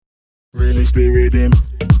Release the rhythm.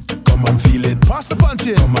 Come and feel it. Pass the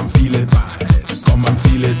punching. Come and feel it. Come and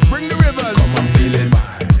feel it. Bring the rivers. Come and feel it.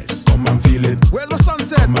 Come and feel it. Where's my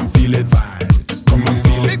sunset? Come and feel it. Come and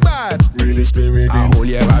feel it. Big bad. Release the A rhythm. whole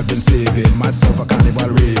year I've been saving myself a carnival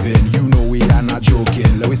raving. You know we are not joking.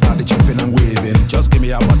 Let we start the chipping and waving. Just give me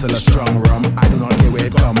a bottle of strong rum. I do not care where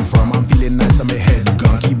it come from. I'm feeling nice on my head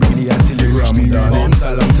gone. Keep bringing the ass till the rum done. Bounce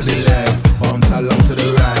along to the left, bounce along to the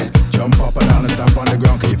right. Jump up and down and stamp on the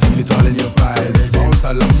ground. Can you feel it all in your thighs? Bounce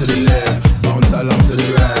along to the left, bounce along to the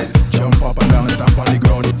right. Jump up and down and stamp on the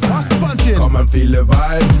ground. Pass the punching. Come and feel the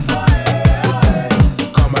vibe.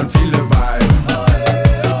 Come and feel the vibe.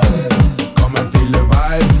 Come and feel the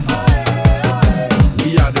vibe.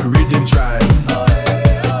 We are the Riddim Tribe.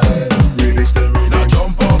 Release the rhythm. Now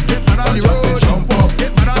jump up, Get man on the road. jump up,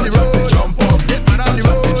 Get man on the road. jump up, Get man on the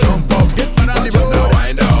road. jump up, Get man on the road. now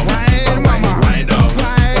wind up, Wine, mama. wind up,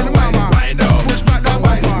 Wine, mama. wind up, Push back that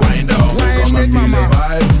bumper. wind up. Wine, Come and big feel the mama.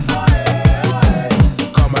 vibe.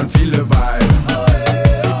 Come and feel the vibe.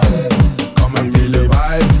 Come and feel the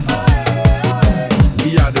vibe. We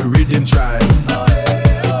are the Riddim Tribe.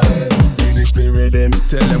 Release the rhythm.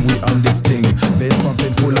 Tell them we on this thing. Bass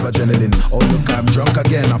pumping full of adrenaline. Oh look, I'm drunk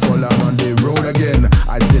again. I fall out on the road again.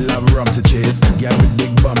 I still have rum to chase. Girl with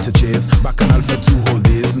big bum to chase. Back and all for 2 whole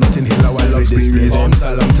days. Nothing hill how I love this place. Bounce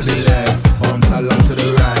along to the left, bounce along to the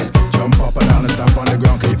right. Jump up and down and stamp on the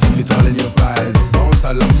ground. Can you feel it all in your thighs? Bounce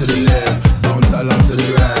along to the left, bounce along to the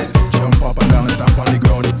right. Jump up and down and stamp on the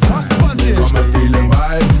ground. Pass the punching. Come and feel the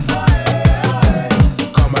vibe.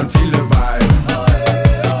 Come and feel the vibe.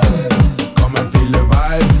 Come and feel the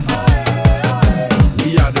vibe. We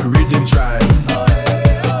are the Riddim Tribe.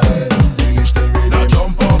 Release the Now rhythm.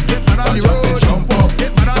 jump up, Get man on the road. jump up,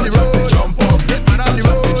 Get man on the road. jump up, Get man on the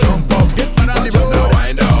road. jump up, Get man on the road. now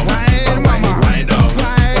wind up, Wine, mama. wind up,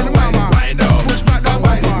 Wine, mama. wind up, Push back that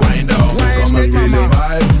bumper. wind up. Wine, Come and big feel the mama.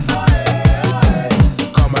 vibe.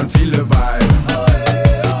 Come and feel the vibe.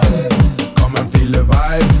 Come and feel the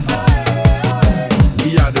vibe. We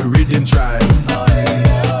are the Riddim Tribe.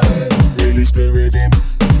 Release the rhythm.